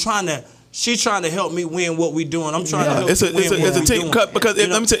 Yeah. Like she's trying to help me win what we're doing. I'm trying to help it's a team cut, because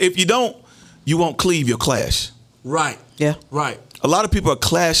let me tell you, if you don't, you won't cleave, you'll clash. Right. Yeah. Right. A lot of people are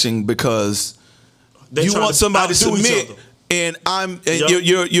clashing because you want somebody to submit, and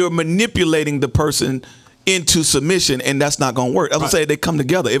you're manipulating the person into submission, and that's not gonna work. I would say they come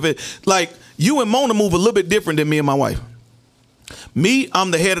together. If it like you and Mona move a little bit different than me and my wife. Me,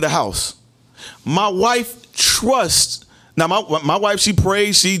 I'm the head of the house. My wife trusts. Now, my wife, she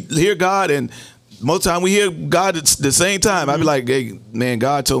prays, she hear God, and most of the time we hear God at the same time. I be like, hey, man,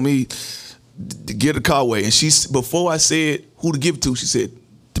 God told me to get a car away. And before I said who to give it to, she said,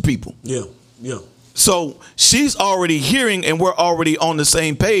 the people. Yeah. So she's already hearing, and we're already on the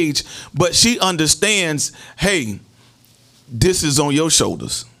same page, but she understands, hey, this is on your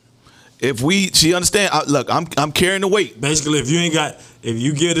shoulders. She understand. Look, I'm carrying the weight. Basically, if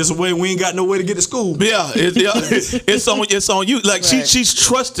you give this away, we ain't got no way to get to school. Yeah, it's on you. Like right. she's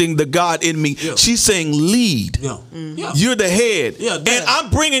trusting the God in me. Yeah. She's saying lead. Yeah. Yeah. You're the head. Yeah. And I'm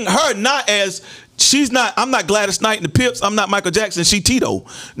bringing her not as I'm not Gladys Knight and the Pips. I'm not Michael Jackson. She Tito.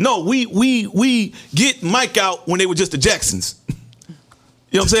 No, we get Mike out when they were just the Jacksons.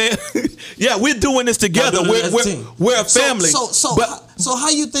 You know what I'm saying? Yeah, we're doing this together. We're a family. So how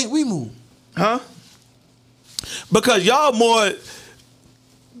you think we move? Huh? Because y'all more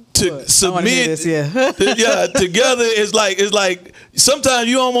to submit. Together is like sometimes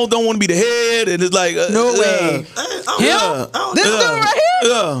you almost don't want to be the head, and it's like no way. This dude right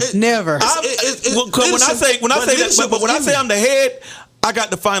here? Never. When I say I'm the head, I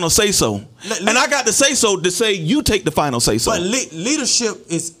got the final say so, and I got the say so to say you take the final say so. But leadership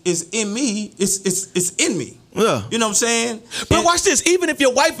is in me. It's in me. Yeah, you know what I'm saying. But watch this. Even if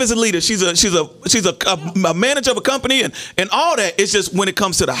your wife is a leader, she's a manager of a company and all that. It's just when it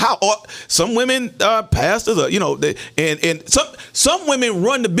comes to the house. Or some women are pastors, or, and some women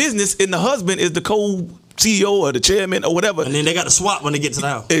run the business, and the husband is the co-CEO or the chairman or whatever. And then they got to swap when they get to the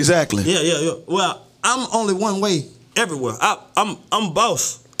house. Exactly. Yeah. Well, I'm only one way everywhere. I'm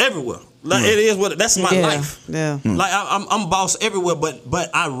boss everywhere. Like it is what that's my life. Yeah. Like I'm boss everywhere, but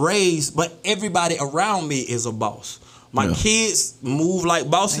everybody around me is a boss. My kids move like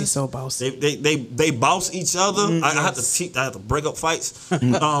bosses. They so bossy. They boss each other. I have to break up fights.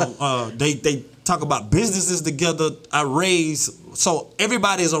 They talk about businesses together. I raise, so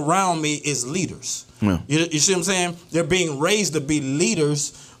everybody is around me is leaders. Yeah. You see what I'm saying? They're being raised to be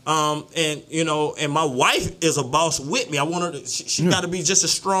leaders. And you know, and my wife is a boss with me. I want her to. She got to be just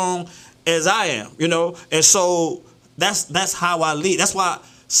as strong as I am. You know, and so that's how I lead. That's why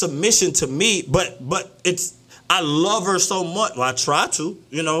submission to me. But it's. I love her so much. Well, I try to,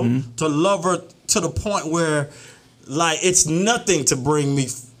 you know, to love her to the point where, like, it's nothing to bring me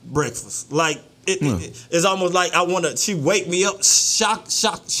breakfast. Like, it's almost like I want to. She wake me up,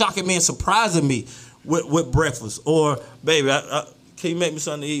 shocking me and surprising me with breakfast. Or, baby, can you make me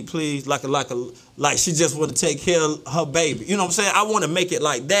something to eat, please? Like she just want to take care of her baby. You know what I'm saying? I want to make it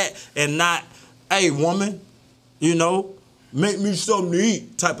like that and not, hey, woman, you know, make me something to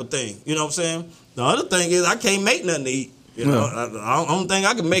eat type of thing. You know what I'm saying? The other thing is I can't make nothing to eat. You know, I don't think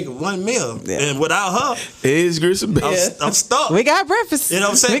I can make one meal, and without her, it's gruesome. I'm stuck. We got breakfast. You know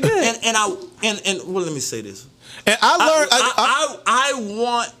what I'm saying? We good. And well, let me say this. And I learned.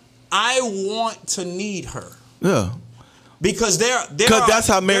 I want to need her. Yeah. Because because that's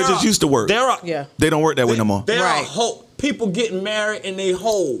how marriages used to work. They don't work that way no more. There are people getting married and they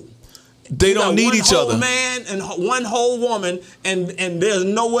whole. They don't need each other. One whole man and one whole woman, and there's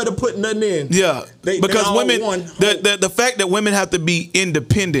nowhere to put nothing in. Yeah, because women, the fact that women have to be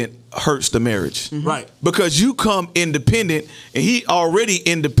independent hurts the marriage. Right. Because you come independent and he already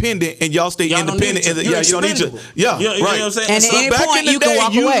independent and y'all stay independent. You don't need each other. Yeah, you know right. what I'm saying? And so at any back point, in the you day, can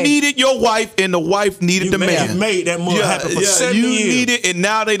walk you away. needed your wife and the wife needed the man. You made that mother happen for 70 you years. need it, and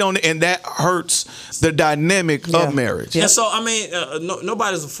now they don't, and that hurts the dynamic of marriage. And so, I mean,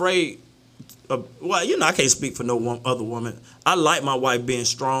 nobody's afraid. Well, you know, I can't speak for no other woman. I like my wife being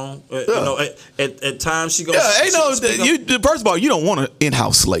strong. You know, at times she goes. Yeah, first of all, you don't want an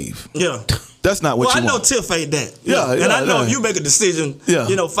in-house slave. Yeah. That's not what you want. I know Tiff ain't that. Yeah, and I know if you make a decision,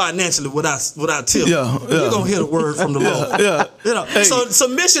 you know, financially without Tiff, you're gonna hear the word from the Lord. You know, so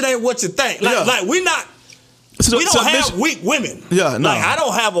submission ain't what you think. Like we not. We don't have weak women. Yeah, no. Like I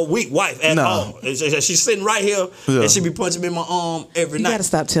don't have a weak wife at all. She's sitting right here and she be punching me in my arm every night. You gotta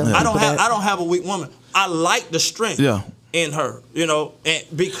stop telling I don't have a weak woman. I like the strength in her, you know, and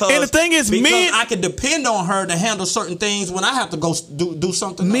the thing is, men, I can depend on her to handle certain things when I have to go do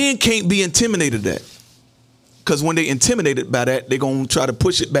something. Men can't be intimidated at that, because when they intimidated by that, they're gonna try to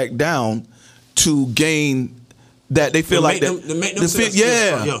push it back down to gain that they feel like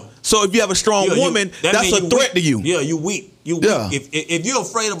that. So if you have a strong woman, that's a threat to you. Yeah, you weak. You weak. If you're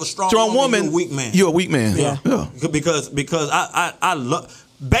afraid of a strong woman, you're a weak man. You're a weak man. Yeah. Because I love,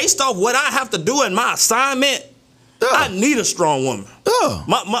 based off what I have to do in my assignment, I need a strong woman.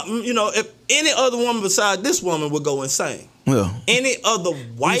 My you know, if any other woman besides this woman would go insane. Any other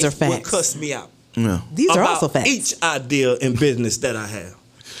wife would cuss me out. These are also facts. Each idea in business that I have.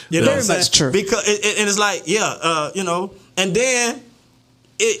 You know Very much true. Because and it's like, you know, and then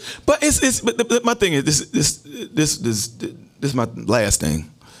but my thing is this my last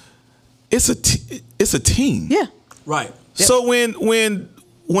thing. It's a team. Yeah. Right. So when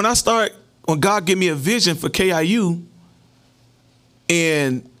God give me a vision for KIU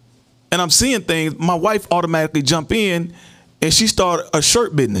and I'm seeing things, my wife automatically jump in and she started a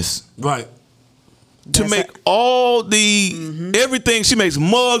shirt business. Right. To make all the everything. She makes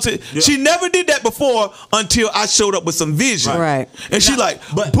mugs. She never did that before until I showed up with some vision. Right. And she like,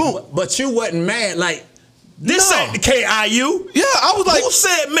 boom. But you wasn't mad like, this ain't the KIU. Yeah, I was like, who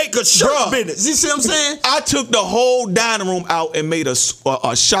said make a shirt business? You see what I'm saying? I took the whole dining room out and made a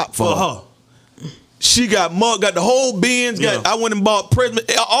shop for her. She got the whole bins. I went and bought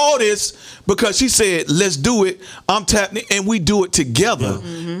presents, all this because she said, let's do it. I'm tapping and we do it together.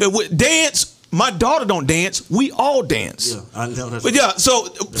 And with dance. My daughter don't dance. We all dance. Yeah, I know that. But so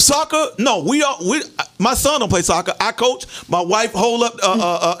soccer. No, my son don't play soccer. I coach. My wife hold up.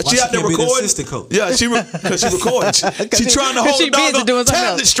 She out there recording. Coach? Yeah, because she recording. She trying to hold the dog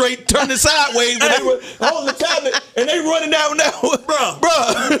tablet straight, turn it sideways. When they were holding the tablet and they running down now,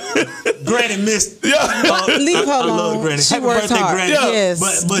 bruh. Granny missed. Leave her alone. I love Granny. She Happy works birthday, hard. Granny.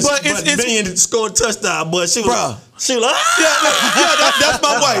 Yes. But Million scored a touchdown. But she was. She was like, that's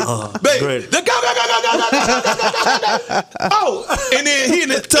my wife. Babe, go. Oh, and then he in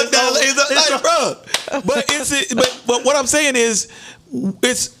the touchdown. Like, bro. But what I'm saying is,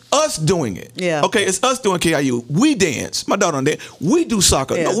 it's us doing it. Yeah. Okay, it's us doing KIU. We dance. My daughter on that. We do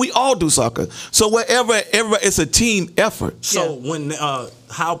soccer. Yeah. No, we all do soccer. So wherever, it's a team effort. So when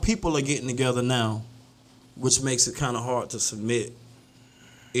how people are getting together now, which makes it kind of hard to submit,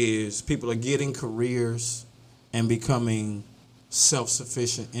 is people are getting careers and becoming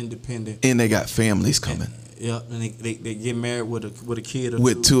self-sufficient, independent. And they got families coming. Yeah, and they get married with a kid or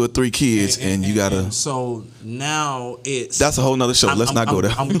with 2 or 3 kids, and you gotta. And so now it's that's a whole nother show. Let's not go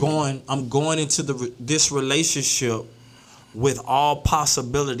there. I'm going into this relationship with all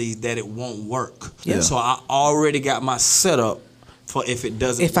possibilities that it won't work. Yeah. So I already got my setup for if it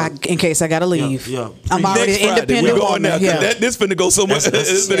doesn't. In case I gotta leave. Yeah. I'm already Next Friday, independent we're going woman. now. This finna go so much.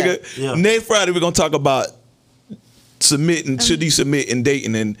 This finna go. Yeah. Next Friday, we're gonna talk about submitting. Should you submit in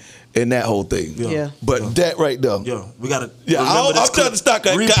dating and that whole thing? Yeah. But that right there. Yeah, we gotta. Yeah, I'm trying to stock.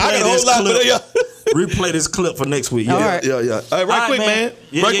 I got a whole lot, but yeah. Replay this clip for next week. Yeah, All right. Yeah. All right, right quick, man.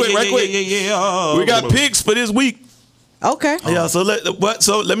 Yeah, Right quick. Yeah. We got picks for this week. Okay. Yeah. So let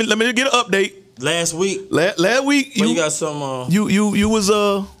me get an update. Last week. Last week You got some. you was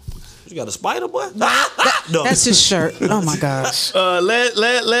You got a spider, boy? No. That's his shirt. Oh my gosh.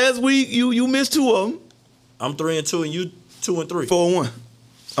 last week you missed 2 of them. I'm 3-2 and you 2-3. 4-1.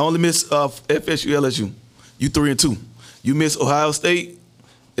 I only missed FSU, LSU. You 3-2. You missed Ohio State.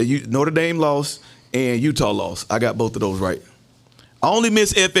 Notre Dame lost and Utah lost. I got both of those right. I only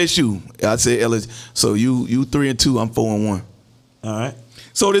missed FSU. I said LSU. So you 3-2. I'm 4-1. All right.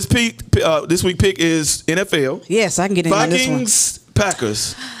 So this week pick is NFL. Yes, I can get in on this one. Vikings,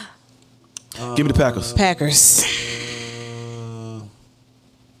 Packers. Give me the Packers. Packers.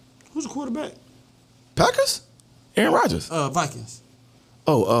 Who's the quarterback? Packers? Aaron Rodgers. Vikings.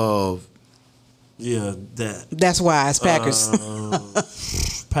 Yeah, that. That's why it's Packers.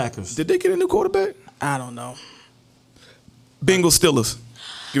 Packers. Did they get a new quarterback? I don't know. Bengals, Steelers.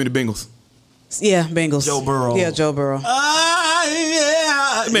 Give me the Bengals. Yeah, Bengals. Joe Burrow. Yeah, Joe Burrow.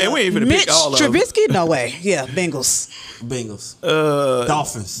 Yeah. Man, we ain't finna Mitch pick all of them. Trubisky? No way. Yeah, Bengals. Bengals.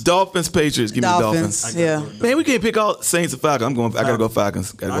 Dolphins, Patriots. Give me the Dolphins. Yeah. Man, we can't pick all Saints or Falcons. I gotta go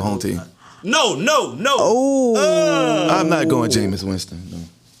Falcons. Gotta go home team. No. Oh. I'm not going Jameis Winston. No.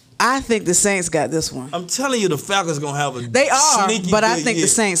 I think the Saints got this one. I'm telling you, the Falcons gonna have a. They are, sneaky but I good think year.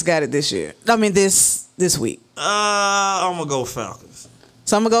 the Saints got it this year. I mean, this week. I'm gonna go Falcons.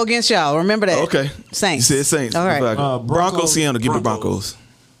 So I'm gonna go against y'all. Remember that. Okay. Saints. You said Saints. All right. Falcons. Broncos, Seattle. Give me the Broncos.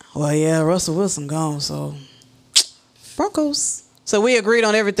 Well, yeah, Russell Wilson gone, so Broncos. So we agreed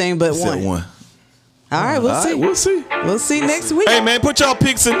on everything but Except one. All right, we'll see. We'll see. We'll see next week. Hey man, put y'all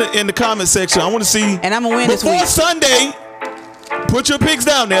picks in the comment section. I want to see. And I'm gonna win this before week. Sunday. Put your picks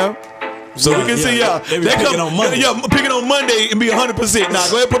down there. So we can see y'all. They be picking on Monday. Yeah, picking on Monday and be 100%.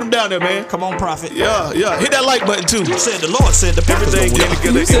 Nah, go ahead and put them down there, man. Come on, Prophet. Yeah. Hit that like button too. You said the Lord said the Packers Everything gonna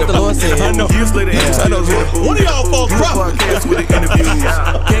came win. together. You said the Lord said. I know. Years later, I know. One of y'all folks prophet. Podcast with the interviews.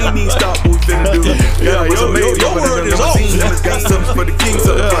 Can't even stop what we finna do. Yeah, your word is on. Got something for the kings,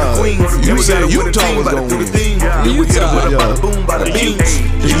 something for the queens. You said gotta win the Utah team, was gotta gonna do the win. thing. We hit it with a bada boom, bada bing.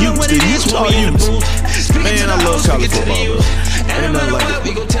 The Utah Utes. Man, I love college football, bro. Ain't nothing like it.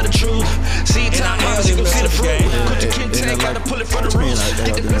 We gon' tell the truth. See time moms, you gon' see the fruit. Put the kid tank, gotta pull it from the roof.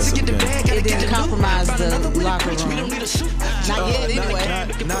 Get the blessing, get the bag, gotta It get didn't the compromise the locker We room. don't need a suit. Not yet, anyway.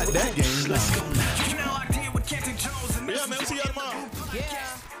 Not that game. You know I deal with Kenton Jones and Yeah, man. See y'all tomorrow.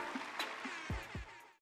 Yeah.